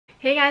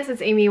Hey guys,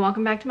 it's Amy.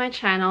 Welcome back to my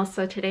channel.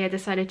 So today I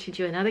decided to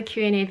do another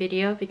Q&A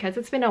video because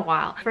it's been a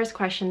while. First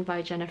question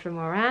by Jennifer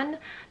Moran.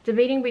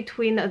 Debating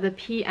between the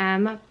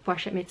PM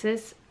Pochette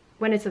Metis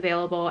when it's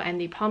available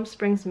and the Palm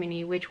Springs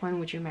Mini, which one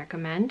would you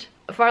recommend?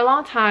 For a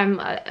long time,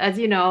 as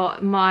you know,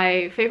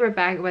 my favorite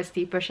bag was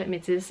the Pochette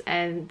Metis,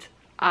 and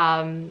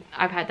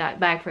I've had that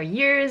bag for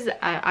years.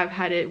 I've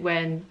had it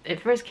when it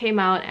first came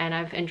out and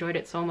I've enjoyed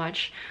it so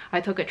much.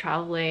 I took it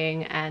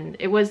traveling and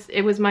it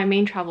was my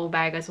main travel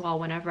bag as well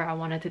whenever I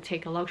wanted to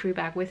take a luxury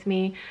bag with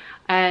me,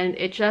 and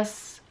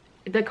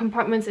the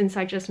compartments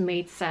inside just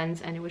made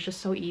sense and it was just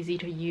so easy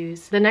to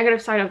use. The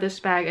negative side of this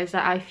bag is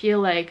that I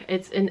feel like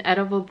it's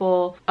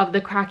inevitable of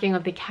the cracking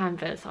of the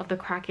canvas, of the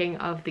cracking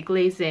of the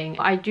glazing.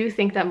 I do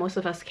think that most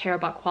of us care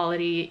about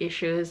quality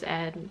issues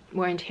and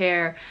wear and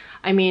tear.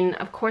 I mean,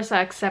 of course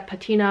I accept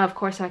patina, of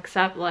course I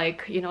accept,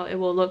 like, you know, it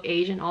will look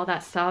aged and all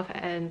that stuff,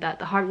 and that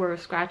the hardware will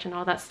scratch and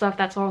all that stuff,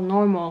 that's all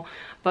normal.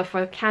 But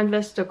for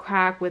canvas to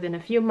crack within a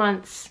few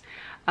months,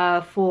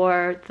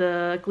 for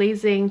the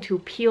glazing to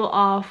peel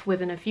off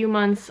within a few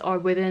months or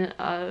within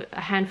a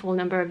handful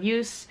number of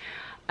use,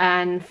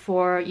 and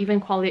for even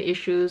quality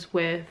issues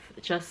with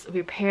just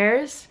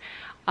repairs,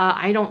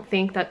 I don't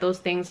think that those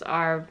things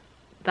are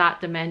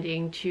that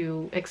demanding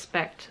to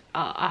expect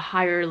a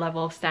higher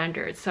level of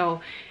standard.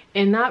 So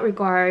in that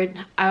regard,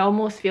 I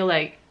almost feel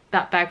like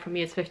that bag for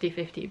me is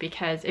 50-50,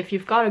 because if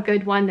you've got a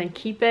good one, then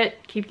keep it,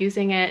 keep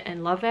using it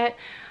and love it.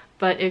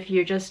 But if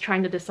you're just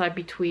trying to decide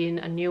between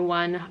a new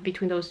one,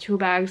 between those two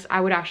bags,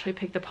 I would actually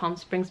pick the Palm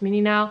Springs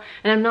Mini now.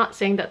 And I'm not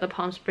saying that the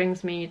Palm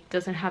Springs Mini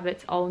doesn't have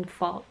its own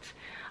fault.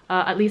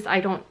 At least I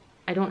don't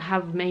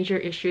have major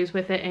issues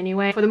with it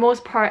anyway. For the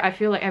most part, I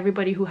feel like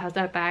everybody who has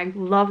that bag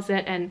loves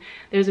it, and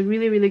there's a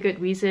really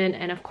good reason.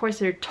 And of course,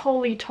 they're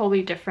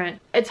totally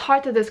different. It's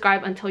hard to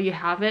describe until you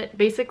have it.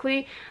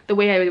 Basically, the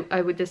way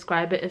I would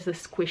describe it is the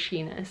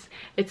squishiness.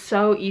 It's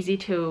so easy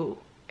to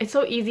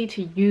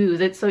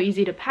use, it's so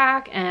easy to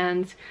pack,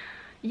 and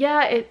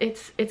yeah,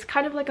 it's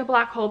kind of like a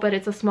black hole, but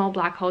it's a small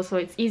black hole, so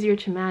it's easier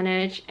to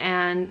manage.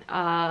 And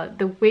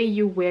the way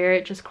you wear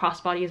it, just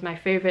crossbody, is my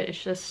favorite.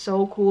 It's just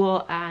so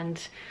cool,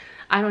 and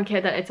I don't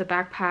care that it's a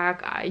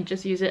backpack. I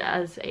just use it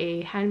as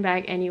a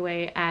handbag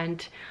anyway,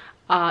 and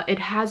it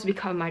has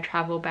become my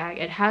travel bag.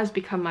 It has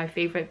become my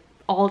favorite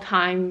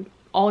all-time,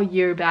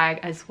 all-year bag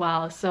as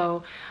well.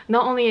 So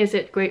not only is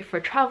it great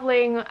for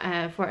traveling,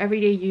 for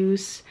everyday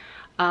use,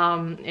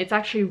 it's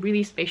actually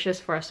really spacious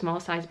for a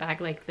small size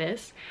bag like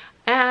this,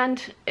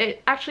 and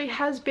it actually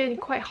has been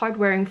quite hard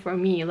wearing for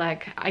me.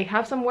 Like, I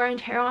have some wear and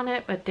tear on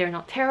it, but they're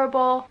not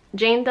terrible.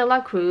 Jane de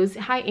la Cruz: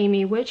 hi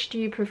Amy, which do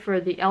you prefer,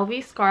 the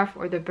LV scarf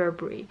or the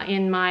Burberry?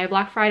 In my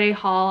Black Friday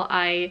haul,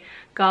 I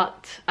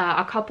got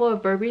a couple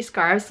of Burberry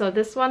scarves. So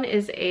this one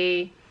is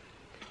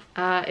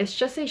it's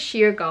just a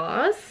sheer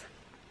gauze.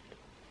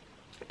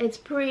 It's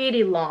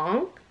pretty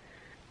long,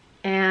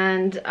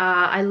 and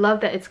I love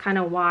that it's kind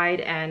of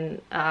wide,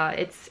 and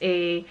it's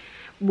a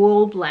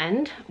wool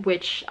blend,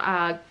 which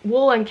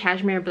wool and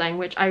cashmere blend,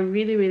 which I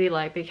really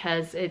like,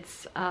 because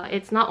it's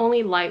not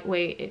only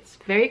lightweight, it's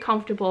very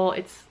comfortable,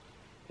 it's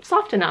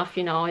soft enough,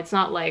 you know, it's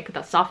not like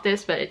the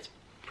softest, but it's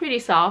pretty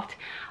soft.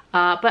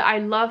 But I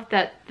love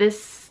that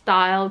this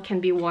style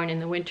can be worn in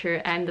the winter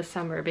and the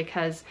summer,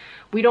 because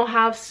we don't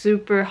have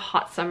super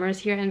hot summers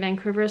here in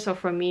Vancouver. So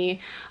for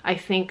me, I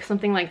think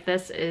something like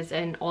this is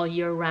an all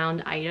year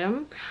round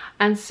item.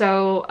 And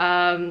so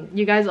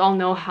you guys all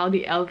know how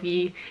the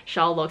LV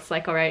shawl looks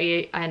like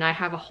already, and I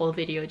have a whole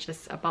video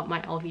just about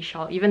my LV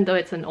shawl. Even though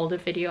it's an older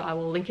video, I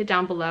will link it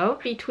down below.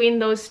 Between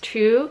those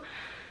two,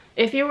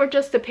 if you were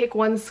just to pick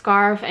one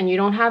scarf and you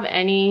don't have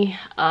any,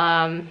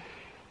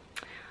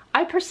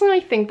 I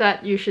personally think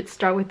that you should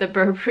start with the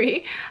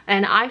Burberry,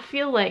 and I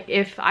feel like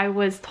if I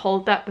was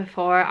told that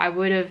before, I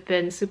would have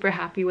been super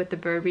happy with the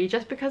Burberry,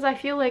 just because I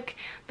feel like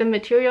the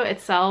material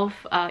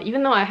itself,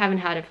 even though I haven't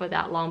had it for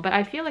that long, but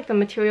I feel like the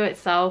material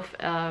itself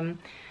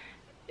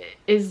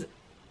is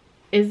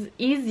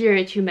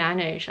easier to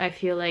manage. I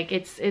feel like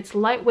it's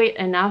lightweight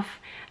enough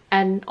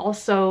and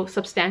also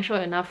substantial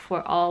enough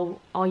for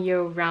all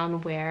year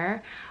round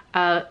wear.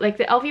 Like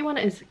the LV one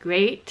is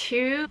great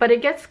too, but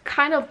it gets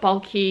kind of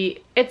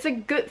bulky. It's a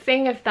good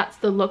thing if that's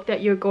the look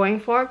that you're going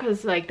for,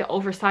 because like the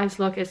oversized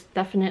look is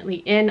definitely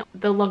in.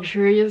 The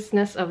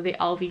luxuriousness of the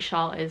LV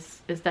shawl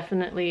is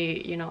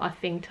definitely, you know, a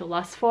thing to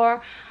lust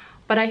for.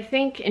 But I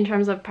think in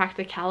terms of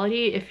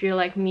practicality, if you're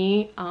like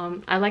me,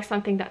 I like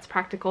something that's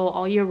practical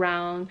all year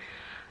round,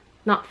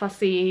 not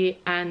fussy,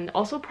 and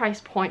also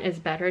price point is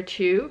better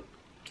too.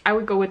 I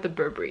would go with the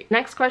Burberry.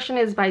 Next question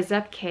is by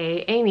Zep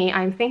K. Amy,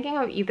 I'm thinking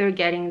of either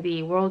getting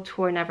the World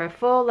Tour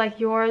Neverfull like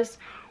yours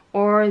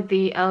or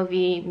the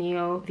LV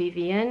Neo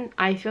Vivienne.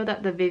 I feel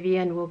that the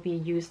Vivienne will be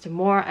used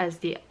more, as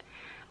the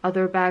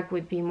other bag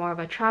would be more of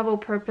a travel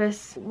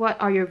purpose. What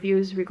are your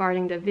views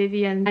regarding the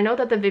Vivienne? I know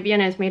that the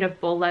Vivienne is made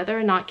of bull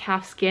leather, not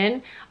calf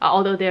skin,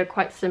 although they're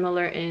quite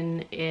similar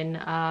in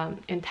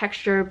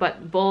texture,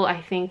 but bull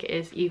I think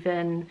is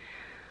even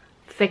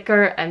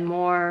thicker and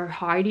more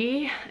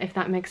hardy, if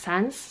that makes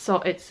sense. So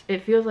it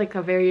feels like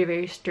a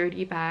very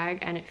sturdy bag,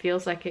 and it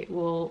feels like it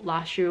will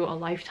last you a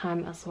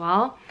lifetime as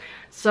well.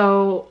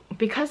 So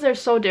because they're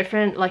so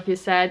different, like you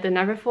said, the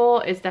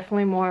Neverfull is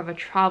definitely more of a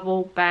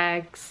travel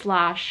bag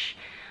slash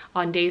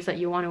on days that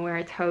you want to wear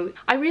a tote.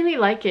 I really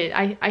like it.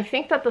 I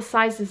think that the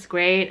size is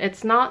great.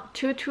 It's not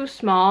too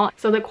small.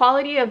 So the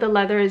quality of the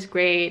leather is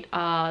great.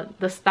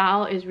 The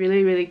style is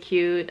really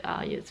cute.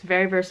 It's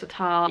very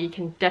versatile. You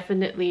can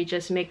definitely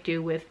just make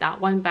do with that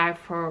one bag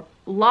for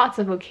lots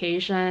of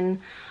occasion.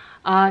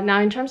 Now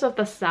in terms of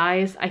the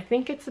size, I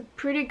think it's a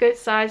pretty good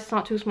size. It's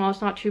not too small,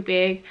 it's not too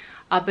big.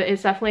 But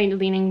it's definitely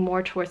leaning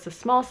more towards the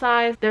small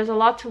size. There's a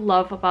lot to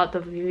love about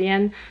the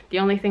Vivienne. The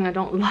only thing I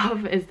don't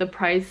love is the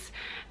price.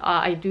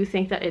 I do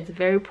think that it's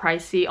very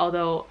pricey,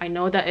 although I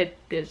know that it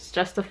is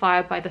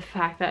justified by the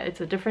fact that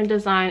it's a different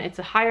design. It's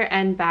a higher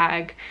end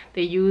bag.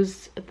 They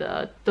use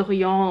the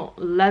Dorion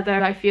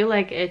leather. I feel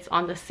like it's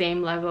on the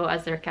same level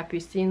as their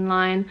Capucine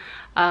line,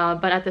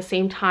 but at the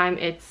same time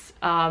it's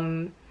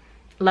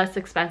less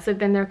expensive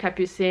than their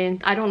Capucine.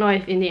 I don't know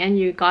if in the end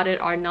you got it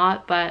or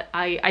not, but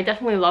I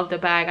definitely love the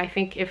bag. I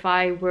think if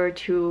I were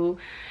to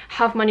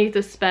have money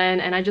to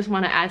spend and I just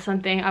want to add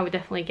something, I would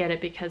definitely get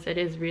it because it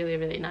is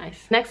really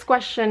nice. Next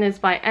question is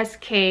by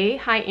SK.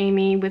 Hi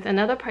Amy, with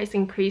another price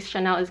increase,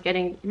 Chanel is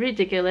getting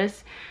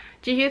ridiculous.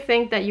 Do you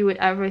think that you would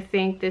ever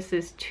think this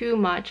is too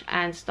much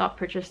and stop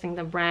purchasing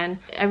the brand?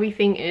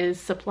 Everything is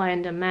supply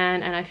and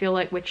demand, and I feel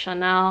like with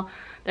Chanel,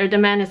 their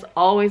demand is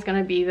always going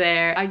to be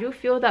there. I do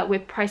feel that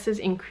with prices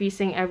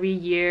increasing every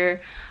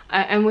year,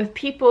 and with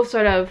people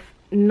sort of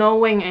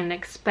knowing and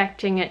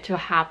expecting it to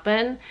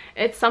happen,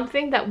 it's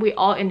something that we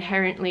all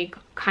inherently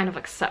kind of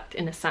accept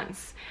in a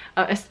sense.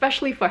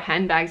 Especially for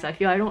handbags, I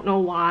feel. I don't know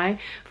why.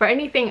 For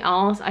anything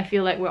else, I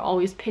feel like we're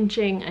always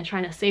pinching and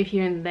trying to save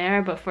here and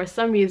there, but for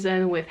some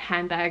reason with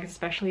handbags,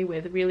 especially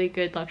with really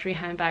good luxury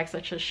handbags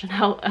such as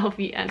Chanel,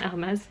 LV, and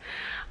Hermes,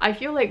 I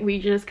feel like we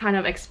just kind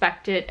of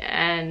expect it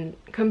and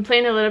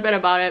complain a little bit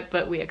about it,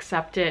 but we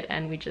accept it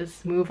and we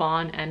just move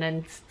on and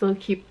then still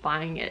keep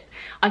buying it.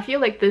 I feel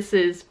like this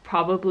is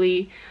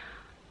probably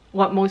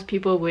what most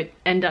people would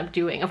end up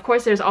doing. Of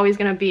course, there's always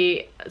going to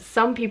be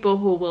some people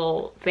who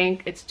will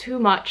think it's too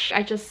much.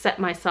 I just set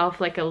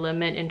myself like a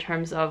limit in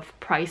terms of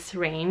price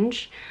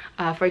range.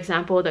 For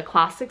example, the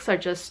classics are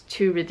just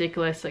too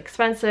ridiculously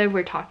expensive.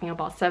 We're talking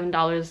about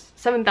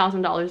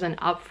 $7,000 and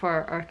up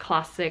for our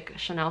classic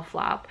Chanel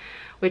flap,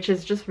 which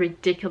is just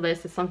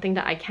ridiculous. It's something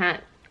that I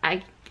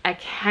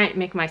can't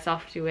make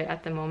myself do it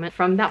at the moment.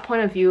 From that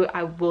point of view,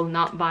 I will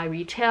not buy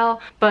retail.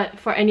 But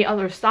for any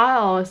other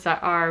styles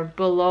that are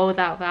below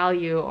that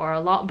value, or a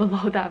lot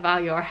below that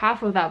value, or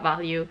half of that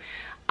value,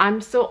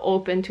 I'm still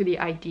open to the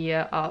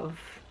idea of,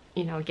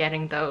 you know,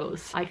 getting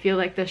those. I feel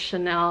like the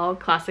Chanel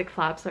classic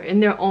flaps are in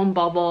their own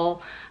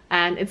bubble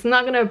and it's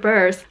not gonna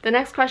burst. The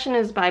next question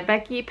is by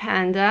Becky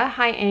Panda.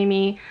 Hi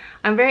Amy,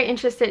 I'm very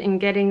interested in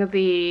getting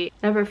the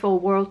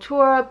Neverfull World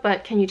Tour,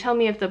 but can you tell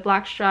me if the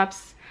black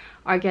straps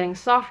are getting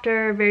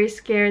softer? Very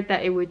scared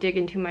that it would dig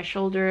into my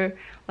shoulder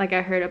like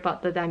I heard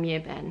about the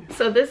Damier Ben.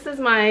 So this is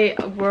my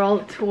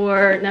World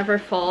Tour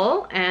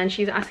Neverfull, and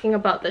she's asking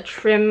about the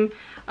trim,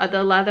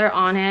 the leather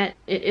on it.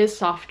 It is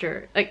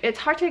softer. Like, it's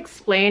hard to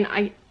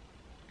explain.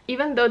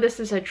 Even though this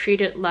is a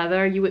treated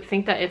leather, you would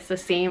think that it's the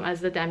same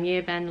as the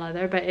Damier Ben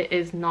leather, but it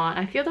is not.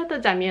 I feel that the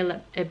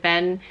Damier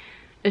Ben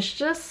is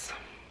just,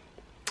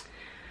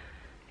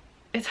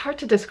 it's hard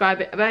to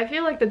describe it, but I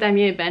feel like the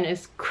Damier Ben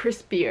is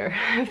crispier,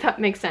 if that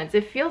makes sense.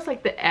 It feels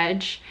like the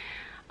edge,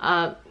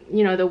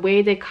 you know, the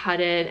way they cut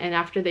it and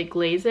after they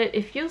glaze it,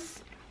 it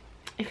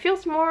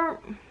feels more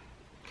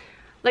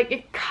like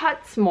it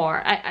cuts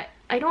more.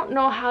 I don't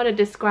know how to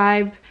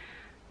describe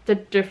the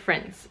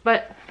difference,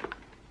 but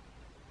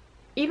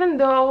even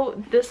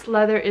though this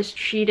leather is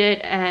treated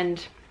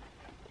and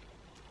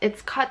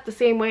it's cut the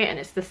same way and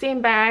it's the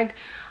same bag,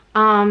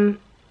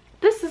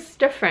 this is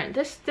different.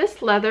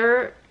 This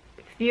leather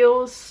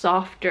feels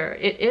softer.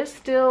 It is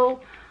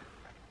still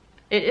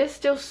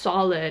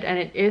solid and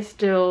it is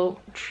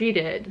still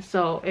treated,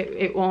 so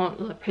it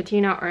won't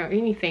patina or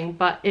anything,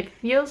 but it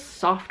feels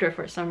softer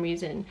for some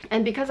reason.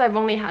 And because I've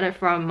only had it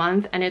for a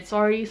month and it's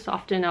already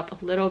softened up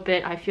a little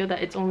bit, I feel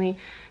that it's only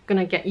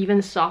gonna get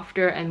even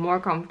softer and more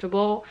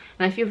comfortable,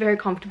 and I feel very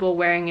comfortable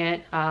wearing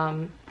it,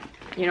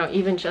 you know,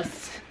 even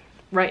just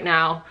right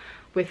now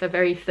with a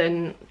very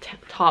thin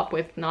top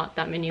with not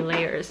that many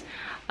layers.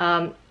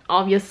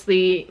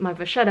 Obviously my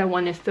vachetta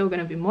one is still going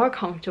to be more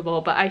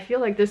comfortable, but I feel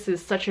like this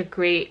is such a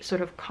great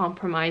sort of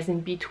compromise in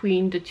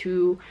between the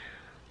two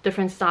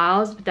different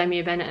styles,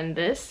 Damier Ben and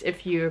this,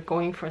 if you're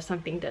going for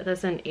something that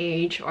doesn't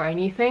age or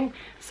anything.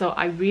 So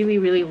I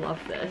really love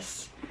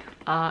this.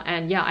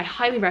 And yeah, I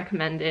highly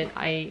recommend it.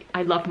 I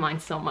love mine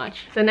so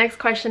much. The next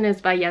question is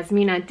by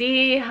Yasmina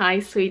D. Hi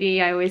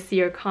sweetie, I always see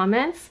your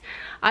comments.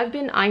 I've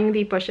been eyeing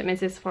the Pochette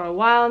Metis for a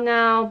while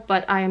now,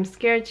 but I am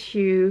scared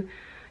to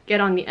get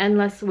on the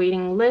endless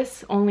waiting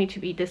list only to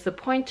be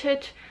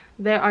disappointed.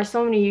 There are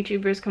so many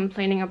YouTubers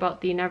complaining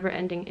about the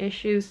never-ending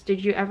issues.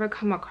 Did you ever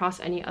come across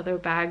any other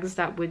bags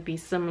that would be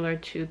similar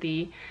to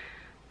the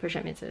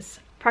Pochette Metis?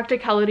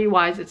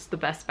 Practicality-wise, it's the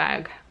best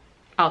bag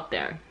out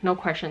there. No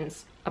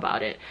questions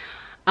about it.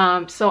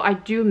 So I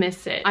do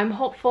miss it. I'm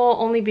hopeful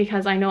only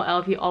because I know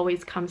LV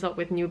always comes up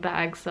with new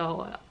bags,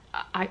 so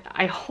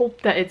I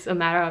hope that it's a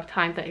matter of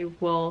time that they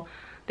will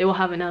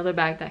have another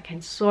bag that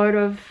can sort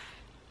of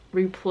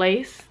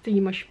replace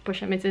the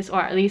Pochette Metis,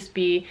 or at least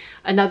be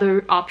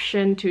another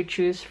option to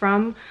choose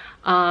from.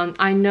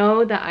 I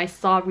know that I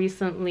saw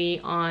recently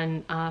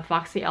on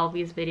Foxy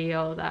LV's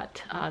video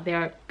that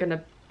they're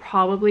gonna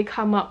probably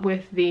come up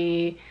with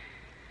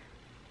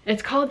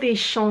it's called the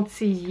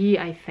Chantilly,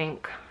 I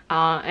think,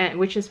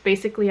 which is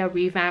basically a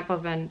revamp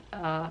of an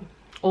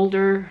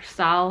older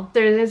style.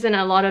 There isn't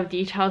a lot of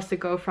details to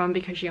go from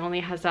because she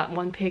only has that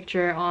one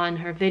picture on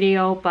her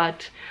video,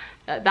 but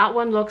that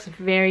one looks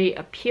very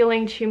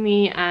appealing to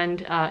me,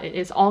 and it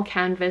is all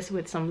canvas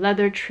with some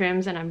leather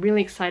trims, and I'm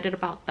really excited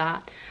about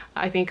that.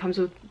 I think it comes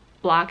with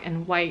black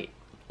and white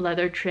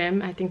leather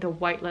trim. I think the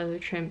white leather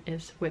trim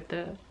is with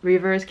the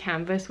reverse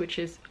canvas, which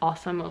is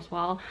awesome as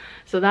well.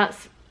 So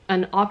that's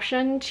an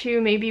option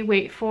to maybe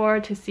wait for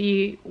to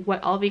see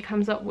what LV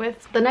comes up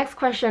with. The next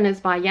question is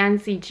by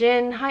Yanzi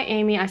Jin. Hi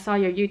Amy, I saw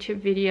your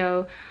YouTube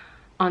video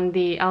on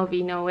the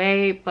LV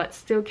Noe, but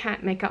still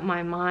can't make up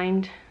my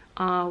mind.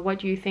 What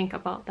do you think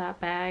about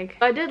that bag?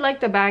 I did like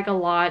the bag a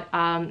lot.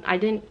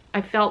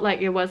 I felt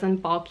like it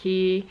wasn't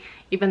bulky,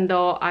 even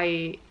though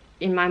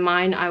in my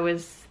mind I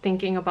was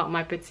thinking about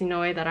my Petit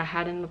Noe that I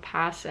had in the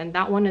past, and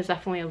that one is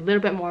definitely a little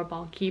bit more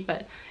bulky,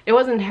 but it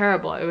wasn't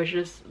terrible. It was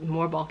just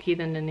more bulky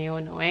than the Neo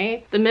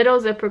Noe. The middle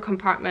zipper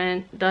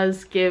compartment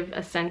does give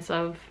a sense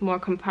of more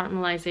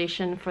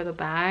compartmentalization for the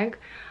bag.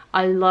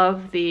 I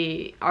love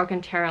the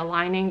Alcantara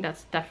lining.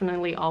 That's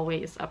definitely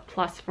always a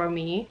plus for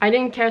me. I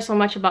didn't care so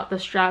much about the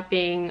strap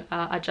being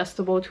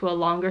adjustable to a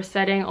longer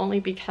setting, only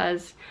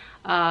because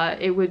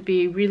it would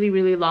be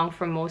really long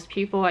for most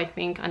people. I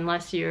think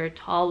unless you're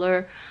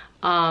taller,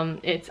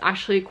 it's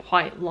actually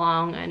quite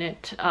long, and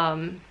it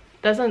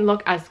doesn't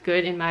look as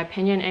good in my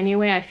opinion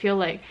anyway. I feel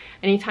like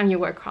anytime you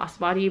wear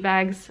crossbody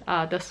bags,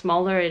 the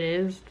smaller it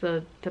is,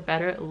 the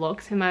better it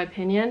looks in my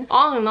opinion.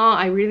 All in all,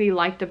 I really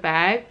like the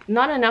bag.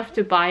 Not enough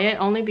to buy it,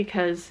 only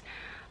because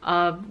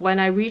when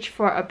I reach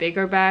for a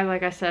bigger bag,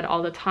 like I said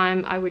all the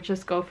time, I would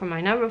just go for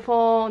my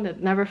Neverfull. The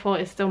Neverfull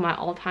is still my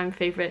all-time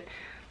favorite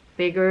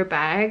bigger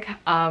bag.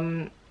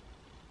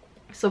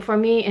 So for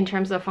me, in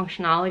terms of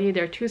functionality,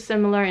 they're too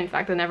similar. In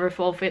fact, the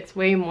Neverfull fits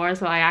way more,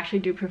 so I actually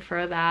do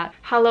prefer that.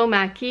 Hello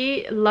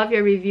Mackie, love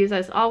your reviews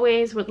as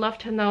always. Would love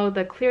to know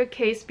the clear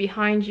case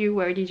behind you.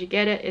 Where did you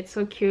get it? It's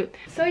so cute.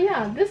 So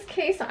yeah, this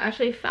case I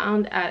actually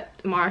found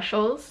at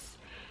Marshall's,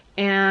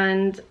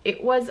 and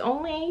it was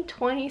only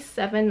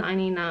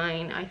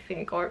 $27.99 I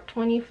think, or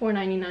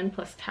 $24.99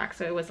 plus tax,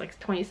 so it was like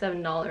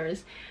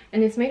 $27.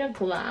 And it's made of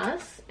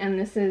glass, and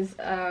this is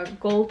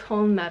gold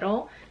tone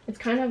metal. It's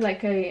kind of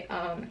like a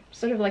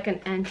sort of like an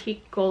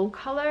antique gold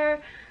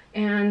color.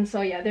 And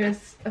so yeah,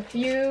 there's a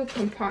few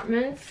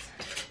compartments.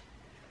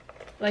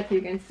 Like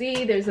you can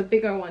see, there's a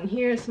bigger one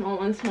here, small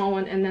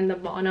one, and then the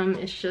bottom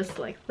is just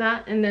like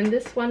that. And then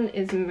this one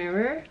is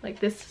mirror,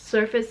 like this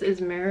surface is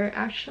mirror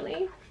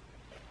actually.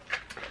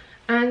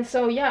 And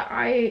so yeah,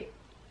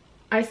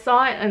 I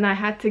saw it and I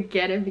had to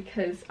get it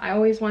because I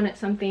always wanted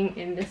something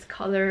in this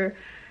color,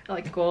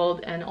 like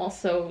gold, and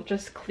also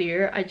just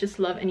clear. I just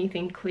love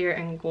anything clear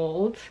and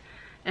gold,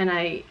 and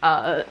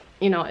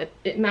you know,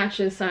 it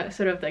matches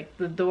sort of like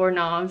the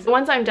doorknobs.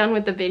 Once I'm done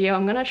with the video,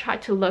 I'm gonna try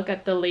to look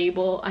at the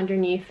label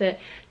underneath it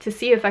to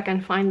see if I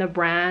can find the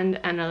brand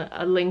and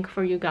a link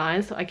for you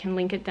guys, so I can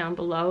link it down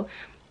below.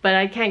 But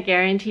I can't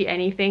guarantee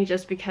anything,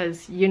 just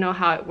because you know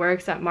how it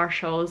works at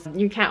Marshall's.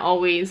 You can't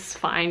always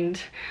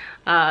find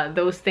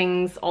those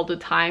things all the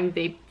time.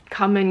 They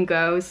come and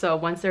go, so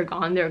once they're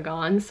gone, they're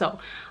gone. So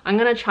I'm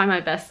gonna try my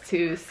best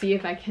to see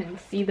if I can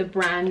see the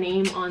brand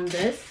name on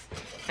this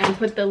and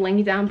put the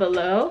link down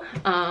below.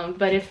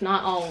 But if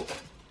not,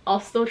 I'll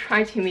still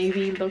try to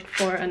maybe look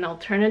for an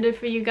alternative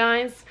for you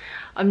guys.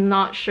 I'm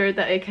not sure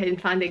that I can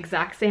find the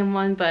exact same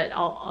one, but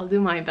I'll do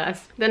my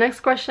best. The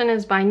next question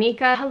is by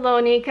Nika. Hello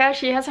Nika,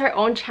 she has her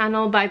own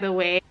channel by the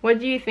way. What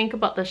do you think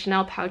about the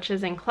Chanel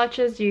pouches and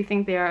clutches? Do you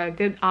think they are a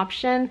good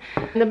option?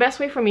 And the best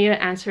way for me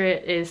to answer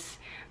it is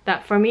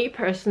that for me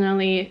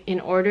personally, in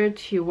order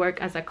to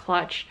work as a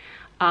clutch,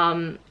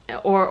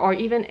 or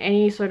even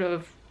any sort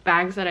of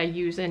bags that I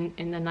use in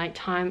the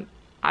nighttime,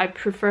 I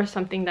prefer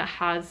something that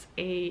has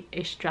a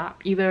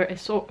strap, either a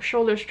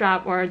shoulder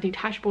strap or a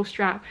detachable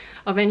strap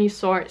of any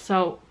sort.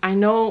 So I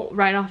know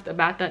right off the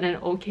bat that an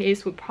old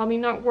case would probably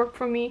not work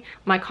for me.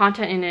 My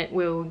content in it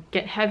will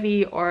get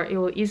heavy, or it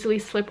will easily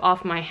slip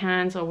off my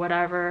hands or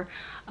whatever.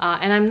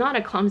 And I'm not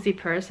a clumsy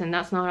person.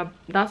 That's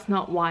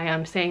not why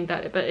I'm saying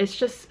that, but it's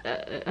just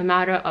a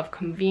matter of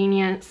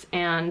convenience,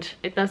 and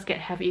it does get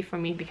heavy for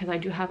me because I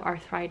do have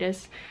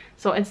arthritis.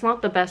 So it's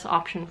not the best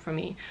option for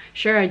me.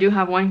 Sure, I do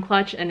have one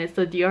clutch and it's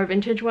the Dior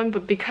vintage one,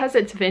 but because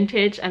it's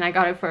vintage and I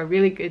got it for a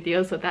really good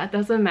deal, so that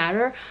doesn't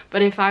matter.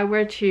 But if I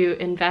were to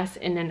invest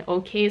in an O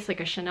case,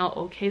 like a Chanel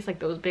O case, like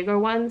those bigger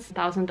ones,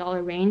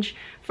 $1,000 range,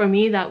 for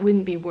me that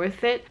wouldn't be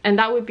worth it. And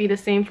that would be the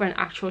same for an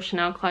actual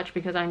Chanel clutch,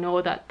 because I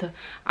know that the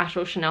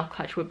actual Chanel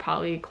clutch would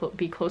probably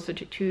be closer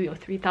to $2,000 or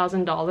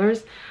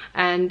 $3,000.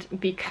 And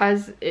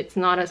because it's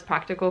not as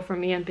practical for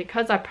me, and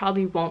because I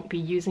probably won't be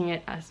using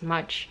it as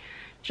much,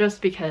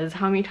 just because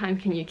how many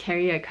times can you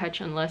carry a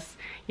clutch unless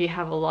you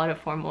have a lot of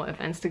formal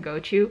events to go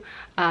to,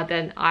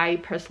 then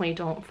I personally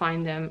don't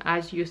find them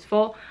as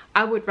useful.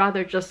 I would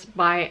rather just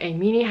buy a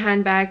mini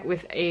handbag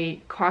with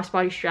a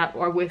crossbody strap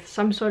or with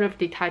some sort of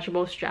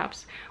detachable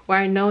straps where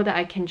I know that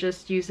I can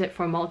just use it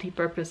for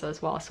multi-purpose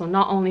as well. So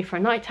not only for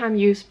nighttime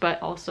use, but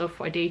also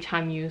for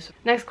daytime use.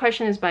 Next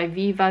question is by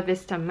Viva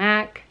Vista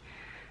Mac.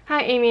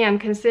 Hi Amy, I'm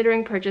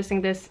considering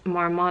purchasing this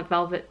Marmont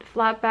velvet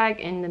flat bag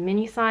in the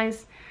mini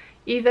size,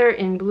 either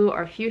in blue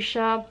or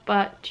fuchsia,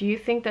 but do you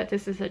think that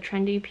this is a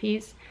trendy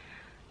piece,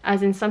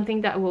 as in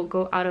something that will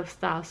go out of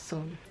style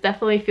soon?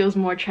 Definitely feels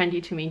more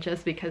trendy to me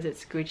just because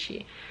it's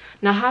Gucci.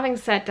 Now, having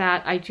said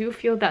that, I do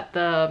feel that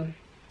the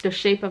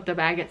shape of the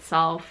bag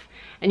itself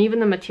and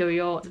even the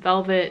material,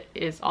 velvet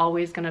is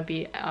always going to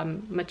be a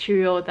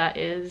material that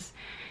is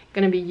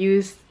going to be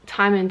used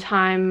time and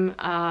time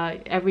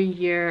every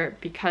year,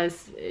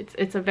 because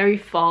it's a very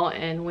fall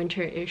and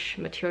winter-ish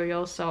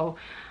material. So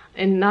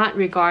in that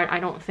regard,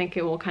 I don't think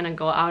it will kind of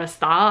go out of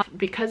style.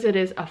 Because it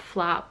is a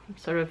flat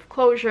sort of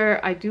closure,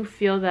 I do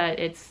feel that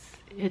it's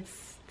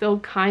still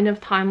kind of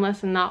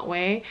timeless in that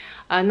way.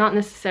 Not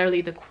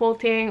necessarily the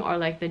quilting or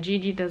like the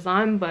Gigi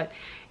design, but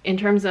in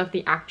terms of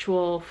the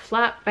actual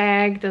flat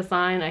bag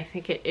design, I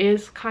think it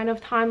is kind of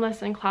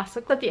timeless and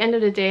classic. But at the end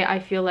of the day, I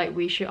feel like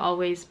we should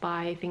always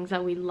buy things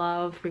that we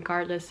love,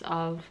 regardless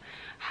of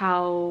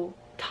how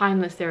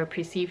timeless they're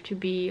perceived to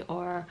be,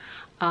 or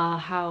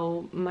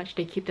how much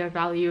they keep their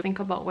value. Think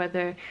about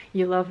whether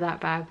you love that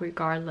bag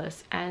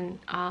regardless, and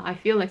I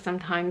feel like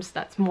sometimes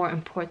that's more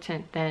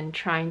important than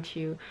trying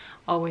to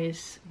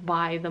always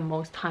buy the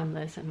most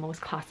timeless and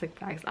most classic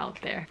bags out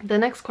there. The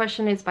next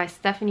question is by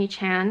Stephanie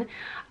Chan.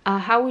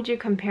 How would you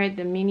compare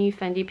the mini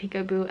Fendi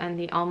Peekaboo and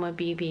the Alma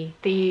BB?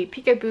 The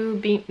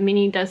Peekaboo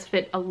mini does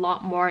fit a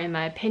lot more in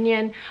my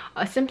opinion,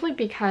 simply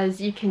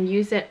because you can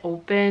use it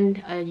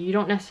open. You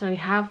don't necessarily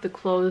have the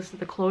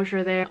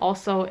closure there.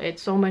 Also,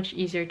 it's so much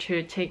easier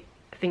to take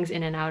things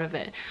in and out of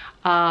it.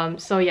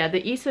 So yeah,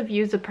 the ease of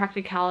use, the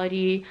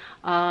practicality,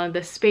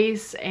 the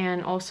space,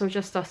 and also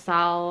just the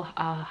style,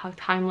 how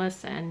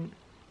timeless and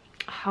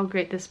how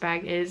great this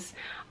bag is.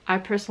 I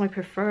personally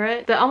prefer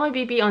it. The Alma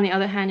BB, on the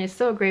other hand, is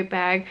still a great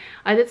bag.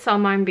 I did sell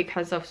mine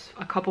because of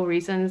a couple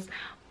reasons,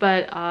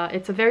 but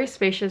it's a very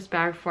spacious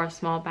bag for a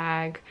small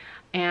bag.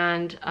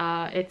 And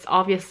it's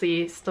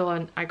obviously still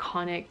an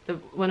iconic,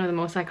 one of the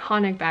most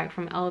iconic bag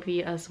from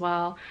LV as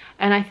well.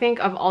 And I think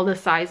of all the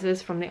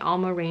sizes from the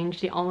Alma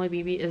range, the Alma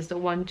BB is the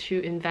one to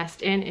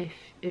invest in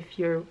if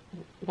you're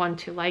one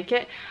to like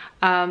it.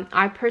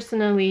 I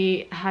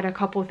personally had a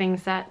couple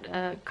things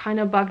that kind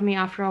of bugged me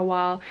after a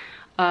while.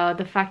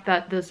 The fact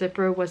that the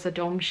zipper was a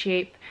dome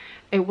shape.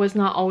 It was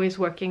not always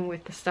working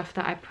with the stuff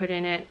that I put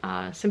in it,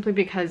 simply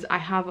because I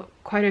have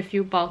quite a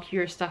few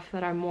bulkier stuff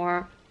that are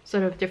more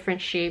sort of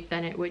different shape,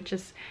 then it would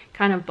just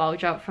kind of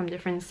bulge out from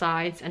different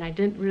sides, and I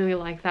didn't really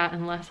like that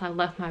unless I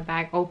left my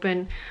bag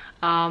open.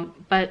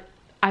 But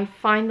I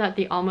find that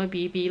the Alma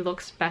BB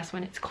looks best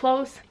when it's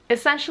closed.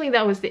 Essentially,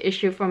 that was the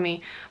issue for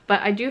me. But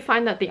I do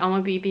find that the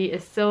Alma BB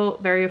is still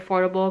very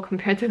affordable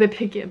compared to the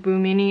Peekaboo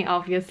Mini,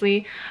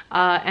 obviously.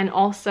 And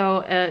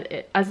also,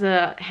 as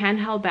a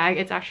handheld bag,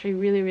 it's actually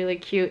really, really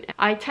cute.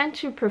 I tend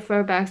to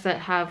prefer bags that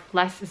have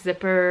less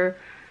zipper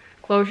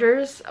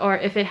closures, or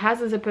if it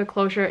has a zipper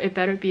closure, it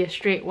better be a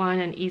straight one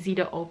and easy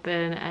to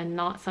open, and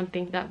not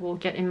something that will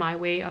get in my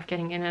way of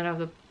getting in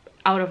and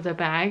out of the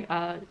bag.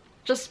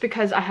 Just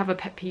because I have a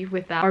pet peeve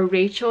with that. Or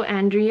Rachel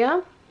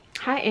Andrea.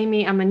 Hi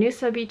Amy, I'm a new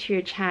subbie to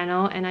your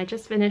channel and I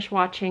just finished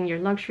watching your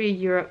luxury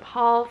Europe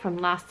haul from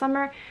last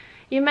summer.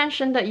 You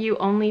mentioned that you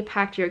only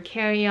packed your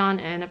carry-on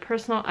and a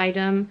personal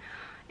item,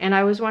 and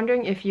I was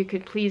wondering if you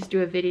could please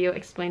do a video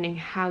explaining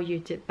how you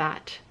did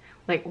that,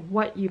 like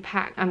what you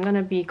packed. I'm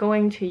gonna be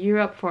going to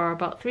Europe for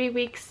about 3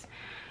 weeks,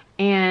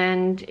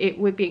 and it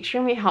would be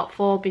extremely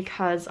helpful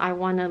because I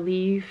want to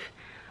leave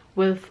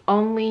with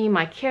only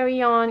my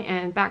carry-on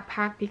and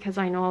backpack, because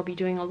I know I'll be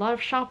doing a lot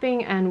of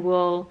shopping and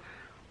will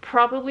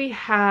probably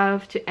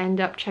have to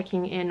end up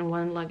checking in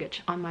one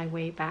luggage on my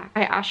way back.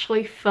 I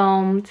actually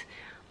filmed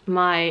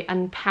my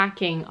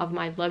unpacking of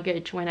my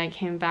luggage when I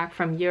came back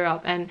from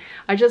Europe, and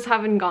I just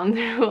haven't gone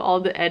through all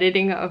the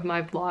editing of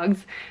my vlogs,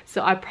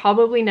 so I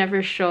probably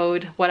never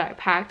showed what I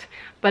packed.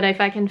 But if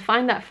I can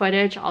find that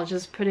footage, I'll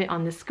just put it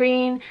on the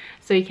screen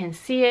so you can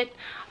see it.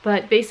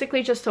 But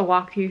basically, just to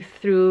walk you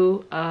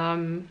through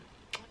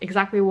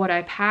exactly what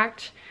I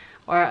packed.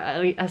 or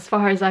at least as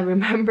far as I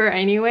remember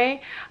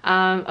anyway.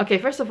 Okay,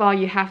 first of all,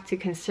 you have to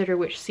consider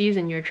which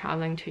season you're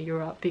traveling to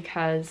Europe,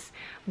 because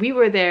we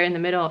were there in the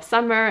middle of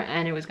summer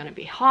and it was going to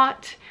be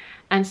hot.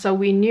 And so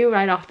we knew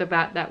right off the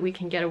bat that we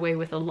can get away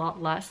with a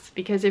lot less,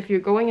 because if you're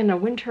going in the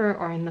winter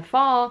or in the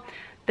fall,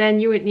 then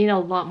you would need a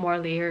lot more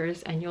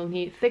layers and you'll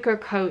need thicker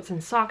coats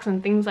and socks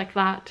and things like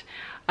that.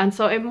 And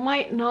so it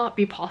might not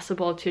be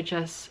possible to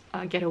just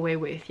get away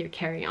with your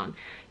carry-on.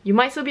 You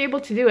might still be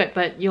able to do it,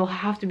 but you'll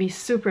have to be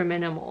super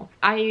minimal.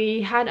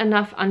 I had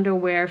enough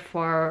underwear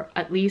for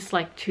at least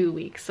like 2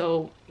 weeks.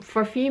 So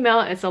for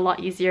female, it's a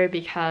lot easier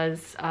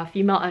because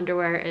female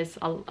underwear is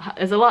a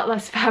lot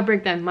less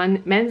fabric than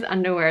men's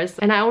underwears.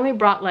 And I only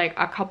brought like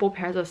a couple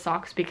pairs of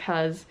socks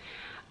because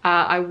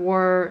I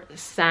wore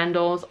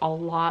sandals a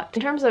lot.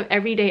 In terms of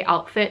everyday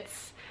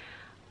outfits,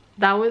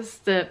 that was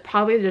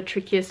probably the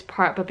trickiest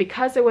part, but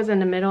because it was in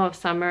the middle of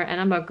summer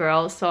and I'm a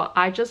girl, so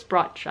I just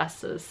brought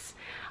dresses.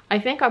 I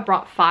think I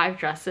brought 5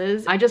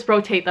 dresses. I just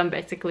rotate them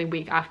basically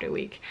week after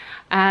week.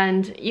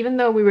 And even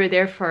though we were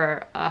there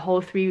for a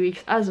whole 3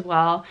 weeks as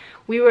well,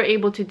 we were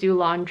able to do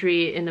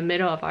laundry in the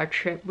middle of our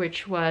trip,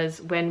 which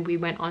was when we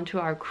went onto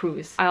our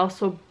cruise. I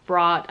also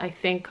brought, I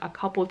think, a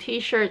couple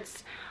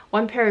t-shirts,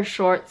 1 pair of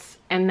shorts,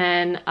 and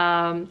then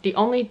the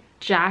only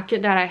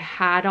jacket that I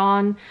had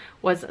on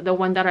was the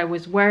one that I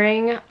was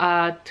wearing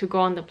to go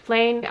on the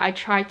plane. I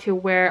tried to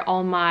wear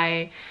all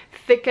my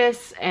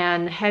thickest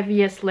and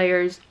heaviest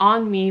layers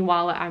on me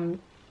while I'm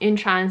in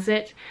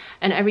transit,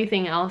 and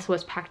everything else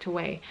was packed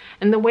away.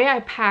 And the way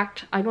I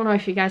packed, I don't know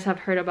if you guys have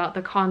heard about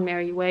the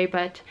KonMari way,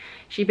 but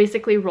she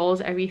basically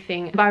rolls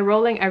everything. By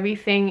rolling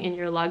everything in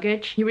your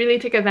luggage, you really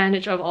take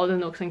advantage of all the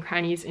nooks and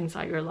crannies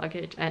inside your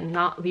luggage and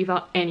not leave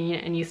out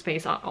any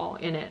space at all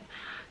in it.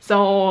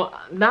 So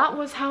that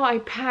was how I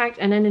packed.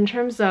 And then in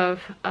terms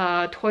of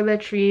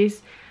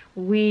toiletries,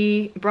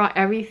 we brought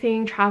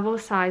everything travel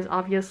size,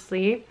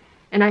 obviously.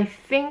 And I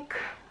think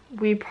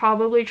we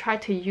probably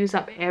tried to use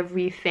up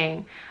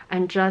everything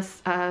and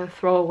just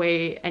throw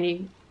away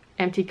any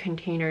empty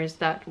containers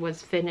that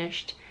was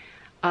finished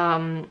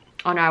on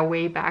our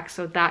way back.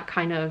 So that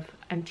kind of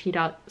emptied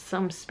out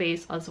some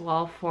space as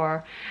well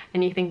for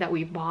anything that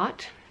we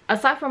bought.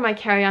 Aside from my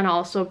carry-on, I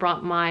also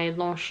brought my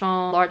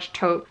Longchamp large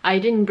tote. I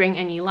didn't bring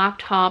any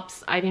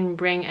laptops. I didn't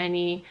bring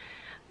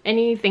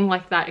anything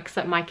like that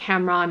except my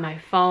camera and my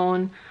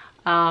phone.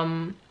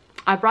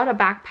 I brought a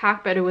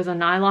backpack, but it was a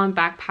nylon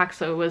backpack,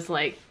 so it was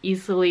like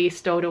easily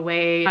stowed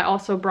away. I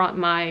also brought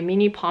my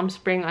mini palm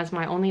spring as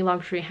my only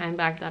luxury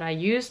handbag that I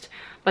used,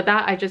 but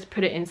that I just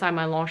put it inside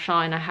my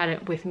Longchamp and I had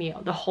it with me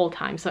the whole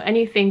time. So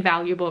anything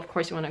valuable, of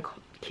course, you want to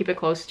keep it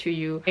close to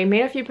you. I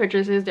made a few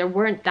purchases. There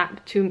weren't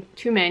that too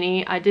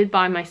many. I did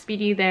buy my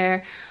Speedy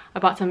there. I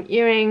bought some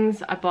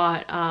earrings. I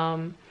bought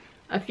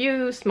a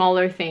few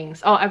smaller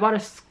things. Oh, I bought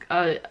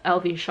a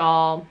LV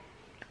shawl.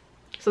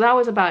 So that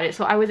was about it.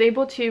 So I was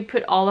able to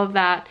put all of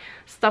that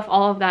stuff,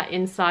 all of that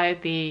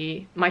inside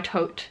my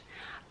tote.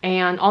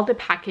 And all the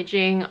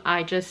packaging,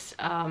 I just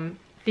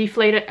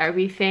deflated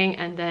everything,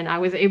 and then I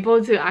was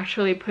able to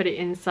actually put it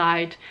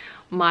inside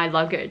my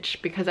luggage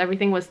because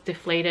everything was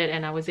deflated,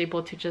 and I was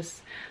able to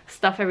just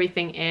stuff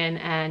everything in.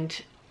 And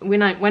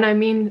when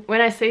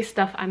I say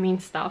stuff, I mean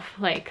stuff.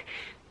 Like,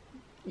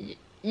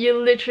 you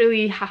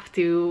literally have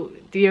to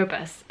do your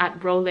best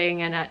at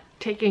rolling and at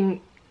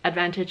taking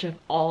advantage of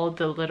all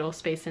the little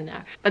space in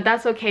there. But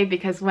that's okay,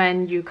 because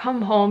when you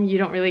come home, you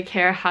don't really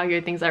care how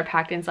your things are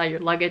packed inside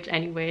your luggage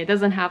anyway. It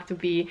doesn't have to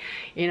be,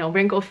 you know,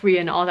 wrinkle free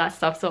and all that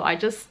stuff. So I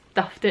just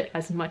stuffed it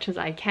as much as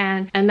I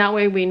can, and that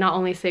way we not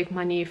only save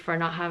money for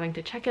not having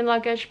to check in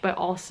luggage, but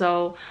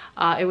also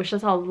it was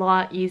just a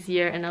lot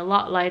easier and a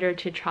lot lighter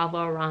to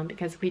travel around,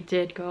 because we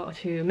did go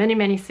to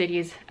many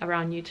cities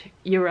around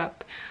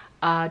Europe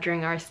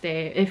during our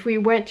stay. If we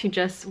went to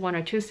just 1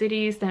 or 2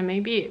 cities, then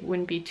maybe it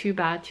wouldn't be too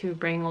bad to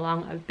bring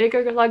along a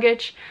bigger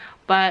luggage,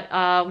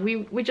 but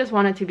we just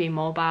wanted to be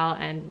mobile,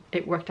 and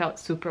it worked out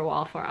super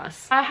well for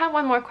us. I have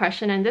one more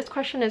question, and this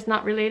question is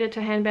not related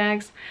to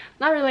handbags,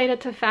 not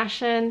related to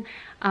fashion.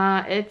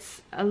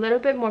 It's a little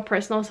bit more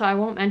personal, so I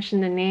won't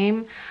mention the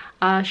name.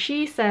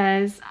 She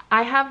says,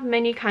 I have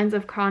many kinds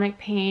of chronic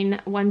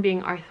pain, one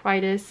being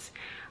arthritis.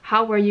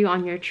 How were you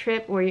on your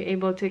trip? Were you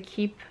able to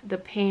keep the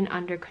pain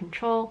under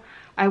control?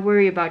 I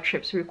worry about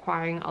trips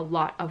requiring a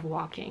lot of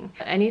walking.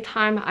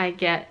 Anytime I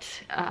get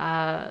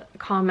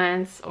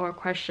comments or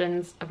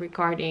questions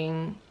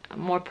regarding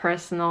more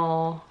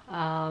personal,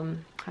 how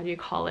do you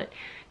call it?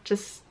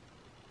 Just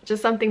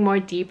something more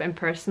deep and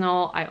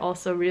personal, I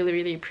also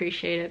really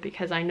appreciate it,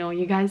 because I know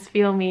you guys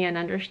feel me and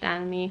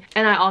understand me.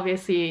 And I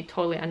obviously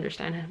totally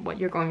understand what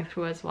you're going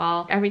through as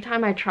well. Every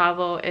time I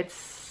travel,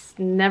 it's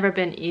never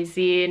been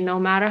easy, no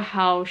matter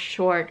how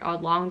short or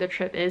long the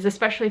trip is,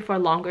 especially for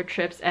longer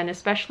trips, and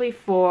especially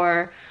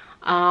for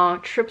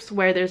trips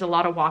where there's a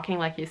lot of walking,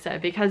 like you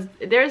said, because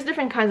there's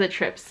different kinds of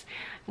trips.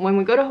 When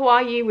we go to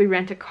Hawaii, we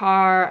rent a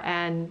car,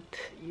 and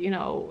you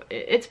know,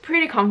 it's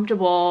pretty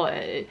comfortable.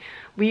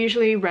 We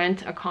usually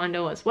rent a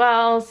condo as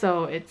well,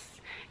 so it's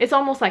it's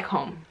almost like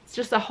home. It's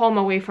just a home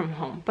away from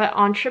home. But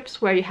on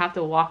trips where you have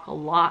to walk a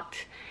lot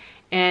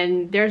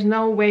and there's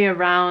no way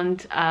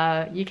around,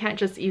 you can't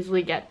just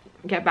easily get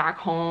back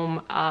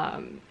home.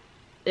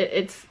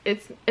 It's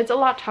a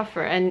lot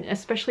tougher, and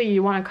especially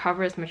you want to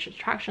cover as much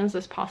attractions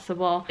as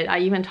possible. I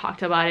even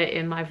talked about it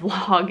in my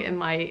vlog, in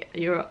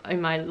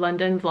my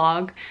London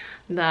vlog,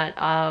 that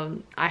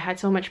I had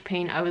so much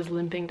pain. I was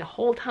limping the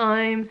whole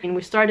time, and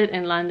we started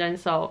in London,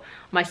 so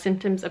my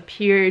symptoms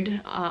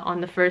appeared on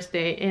the first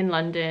day in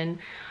London,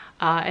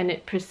 and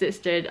it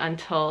persisted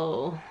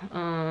until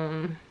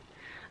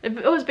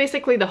it was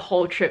basically the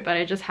whole trip, but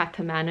I just had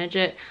to manage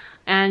it.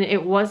 And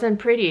it wasn't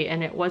pretty,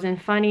 and it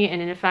wasn't funny,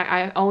 and in fact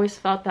I always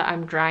felt that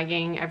I'm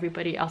dragging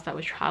everybody else that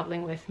was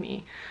traveling with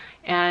me,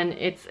 and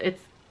it's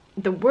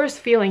the worst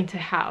feeling to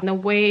have. The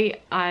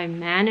way I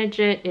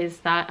manage it is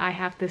that I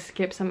have to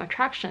skip some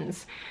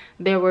attractions.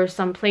 There were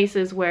some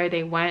places where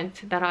they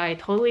went that I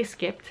totally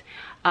skipped.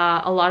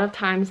 A lot of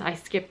times I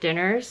skip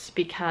dinners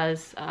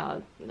because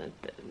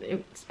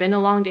it's been a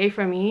long day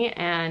for me,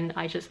 and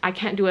I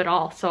can't do it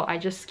all, so I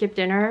just skip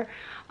dinner.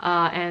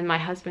 And my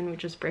husband would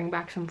just bring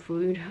back some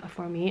food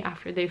for me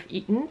after they've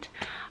eaten,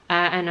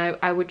 and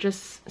I would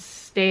just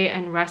stay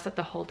and rest at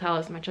the hotel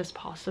as much as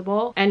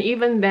possible. And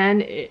even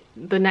then,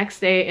 the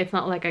next day it's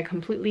not like I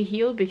completely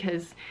healed,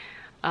 because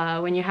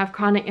when you have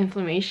chronic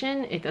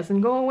inflammation, it doesn't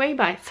go away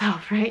by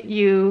itself, right?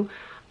 You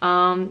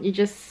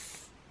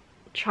just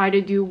try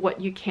to do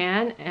what you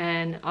can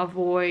and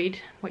avoid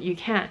what you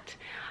can't.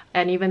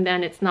 And even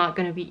then, it's not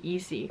going to be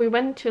easy. We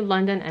went to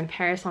London and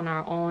Paris on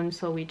our own,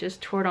 so we just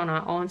toured on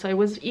our own. So it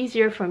was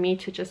easier for me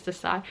to just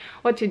decide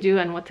what to do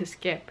and what to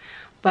skip.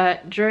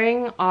 But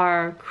during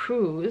our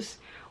cruise,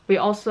 we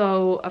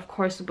also, of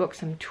course, booked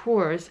some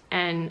tours.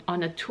 And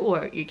on a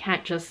tour, you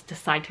can't just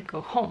decide to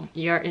go home.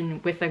 You're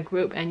with a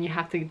group and you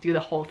have to do the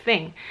whole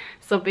thing.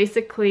 So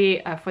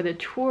basically, for the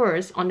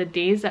tours, on the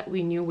days that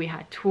we knew we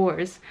had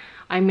tours,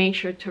 I made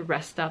sure to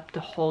rest up the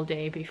whole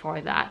day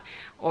before that,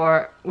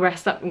 or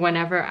rest up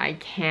whenever I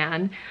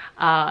can.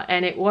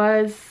 And it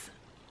was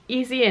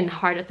easy and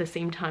hard at the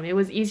same time. It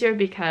was easier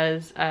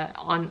because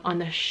on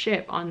the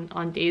ship,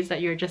 on days that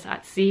you're just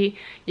at sea,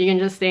 you can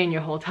just stay in your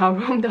hotel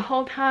room the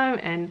whole time,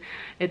 and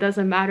it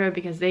doesn't matter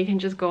because they can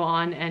just go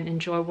on and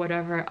enjoy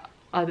whatever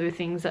other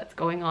things that's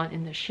going on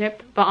in the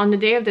ship. But on the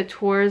day of the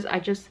tours,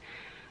 I just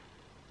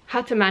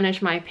had to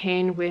manage my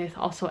pain with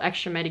also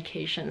extra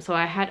medication. So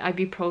I had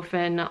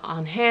ibuprofen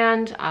on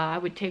hand. I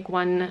would take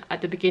one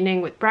at the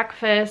beginning with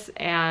breakfast,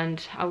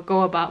 and I would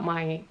go about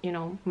my,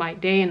 my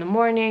day in the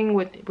morning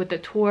with the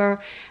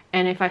tour.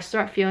 And if I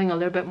start feeling a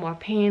little bit more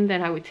pain,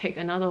 then I would take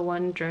another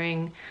one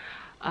during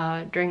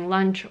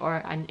lunch or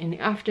in the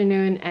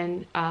afternoon,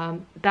 and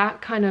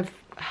that kind of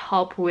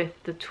helped with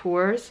the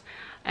tours.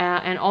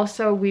 And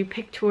also we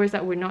picked tours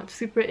that were not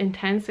super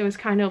intense. It was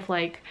kind of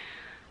like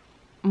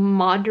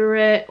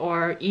moderate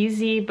or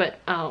easy, but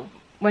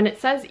when it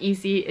says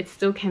easy, it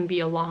still can be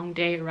a long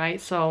day, right?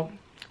 So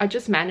I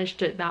just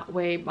managed it that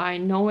way by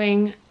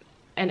knowing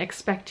and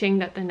expecting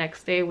that the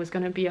next day was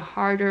going to be a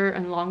harder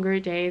and longer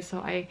day. So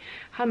I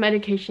had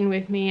medication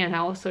with me, and I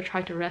also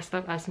tried to rest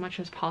up as much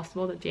as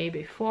possible the day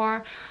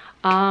before.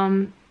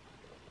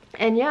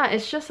 And yeah,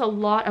 it's just a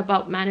lot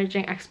about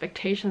managing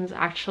expectations,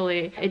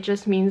 actually. It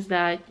just means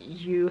that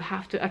you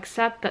have to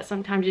accept that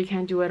sometimes you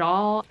can't do it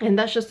all. And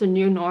that's just a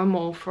new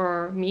normal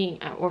for me,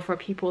 or for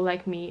people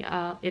like me.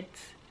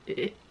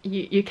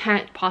 You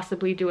can't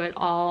possibly do it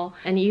all.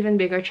 An even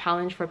bigger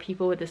challenge for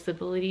people with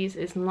disabilities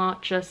is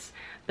not just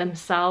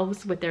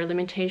themselves with their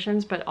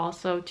limitations, but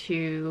also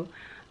to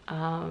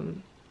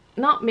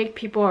not make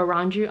people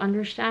around you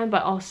understand,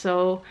 but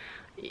also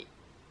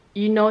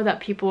you know that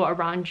people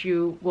around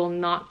you will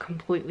not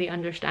completely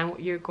understand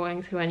what you're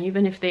going through, and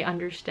even if they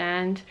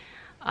understand,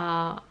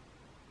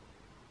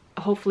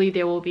 hopefully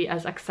they will be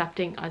as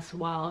accepting as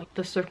well.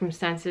 The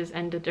circumstances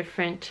and the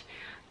different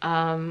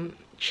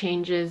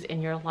changes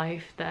in your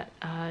life that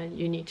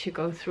you need to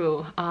go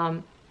through.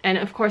 And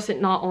of course, it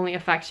not only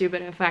affects you,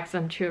 but it affects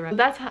them too, right?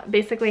 That's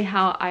basically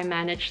how I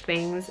manage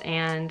things,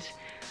 and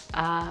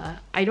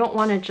I don't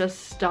want to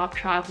just stop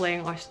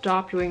traveling or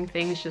stop doing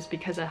things just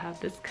because I have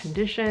this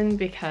condition,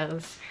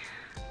 because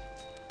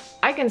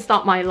I can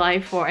stop my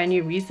life for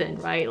any reason,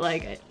 right?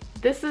 Like,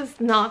 this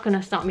is not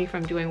gonna stop me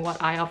from doing what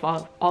I have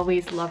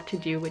always loved to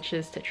do, which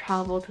is to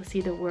travel, to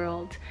see the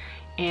world.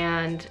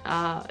 And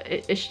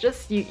it's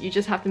just, you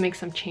just have to make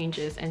some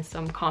changes and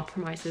some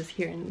compromises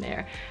here and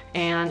there,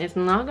 and it's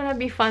not gonna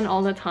be fun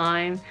all the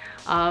time,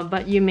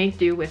 but you make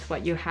do with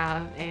what you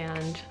have,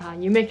 and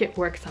you make it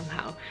work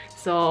somehow.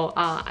 So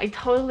I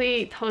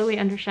totally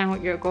understand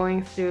what you're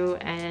going through,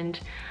 and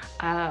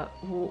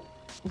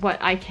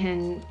what I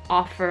can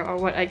offer, or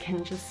what I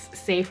can just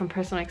say from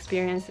personal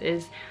experience,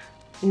 is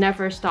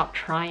never stop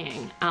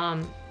trying.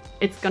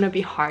 It's gonna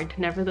be hard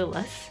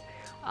nevertheless.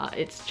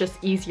 It's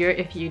just easier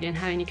if you didn't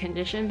have any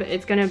condition, but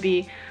it's gonna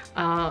be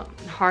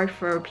hard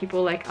for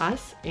people like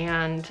us,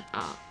 and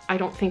I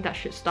don't think that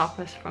should stop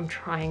us from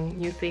trying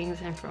new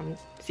things and from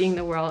seeing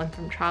the world and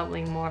from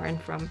traveling more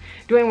and from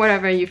doing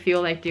whatever you feel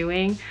like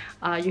doing.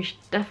 You should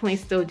definitely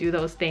still do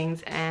those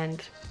things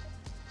and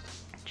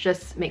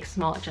just make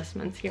small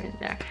adjustments here and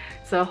there.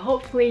 So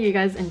hopefully you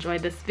guys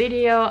enjoyed this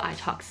video. I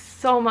talk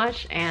so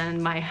much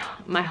and my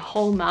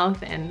whole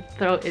mouth and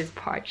throat is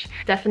parched.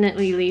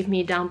 Definitely leave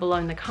me down below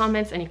in the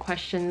comments any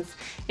questions,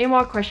 any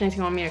more questions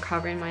you want me to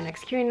cover in my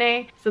next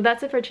Q&A. So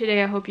that's it for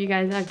today. I hope you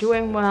guys are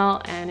doing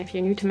well, and if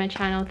you're new to my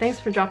channel,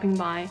 thanks for dropping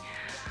by.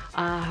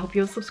 I hope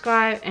you'll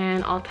subscribe,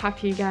 and I'll talk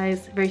to you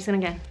guys very soon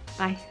again.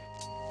 Bye.